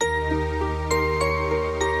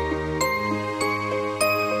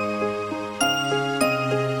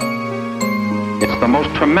the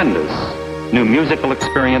most tremendous new musical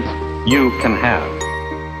experience you can have.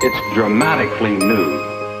 It's dramatically new,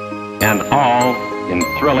 and all in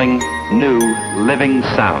thrilling, new, living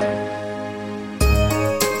sound.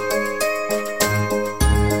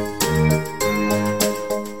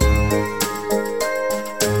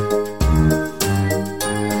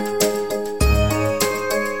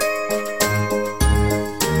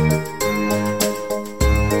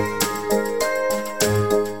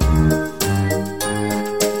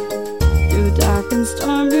 Dark and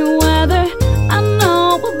stormy weather, I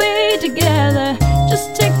know we'll be together.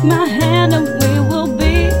 Just take my hand and we will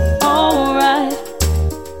be alright.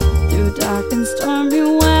 Through dark and stormy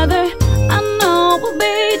weather, I know we'll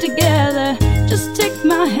be together. Just take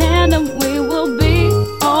my hand and we will be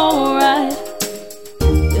alright.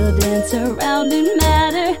 We'll dance around in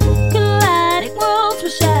matter, colliding worlds will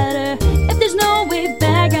shatter. If there's no way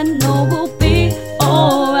back, I know we'll be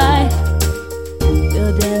alright.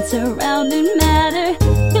 We'll dance around in matter,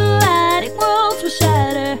 colliding worlds will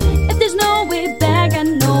shatter. If there's no way back, I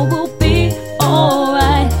know we'll be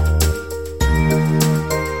alright.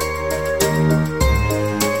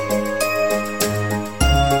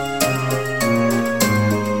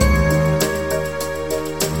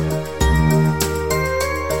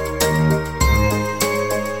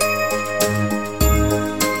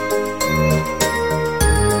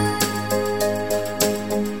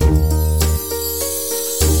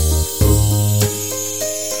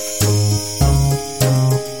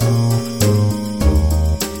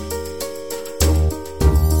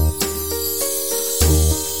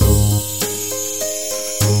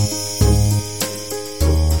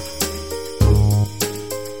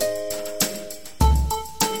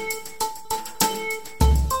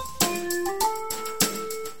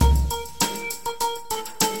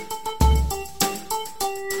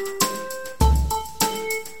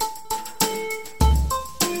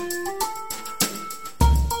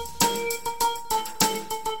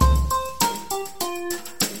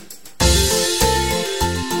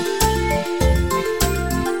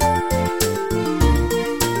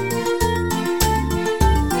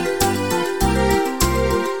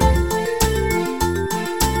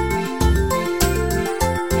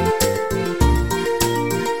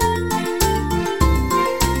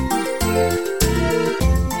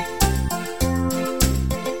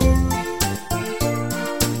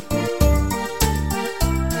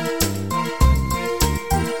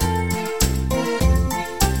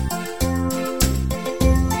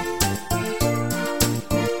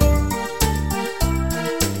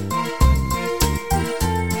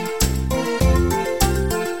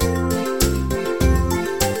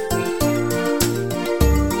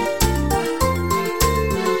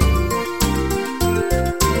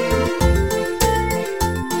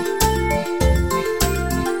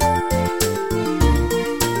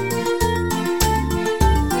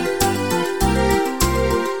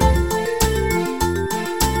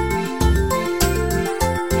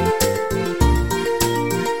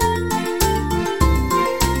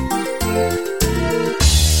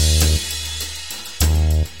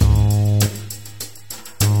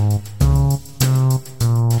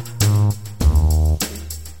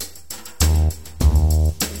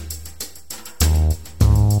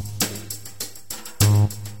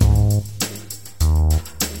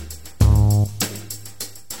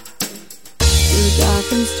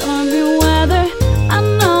 Dark and stormy weather, I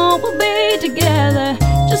know we'll be together.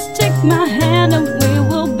 Just take my hand and we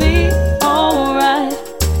will be alright.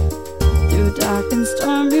 Through dark and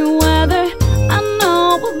stormy weather, I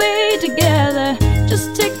know we'll be together.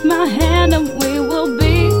 Just take my hand and we will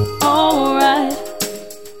be alright.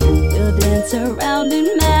 We'll dance around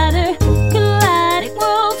in matter.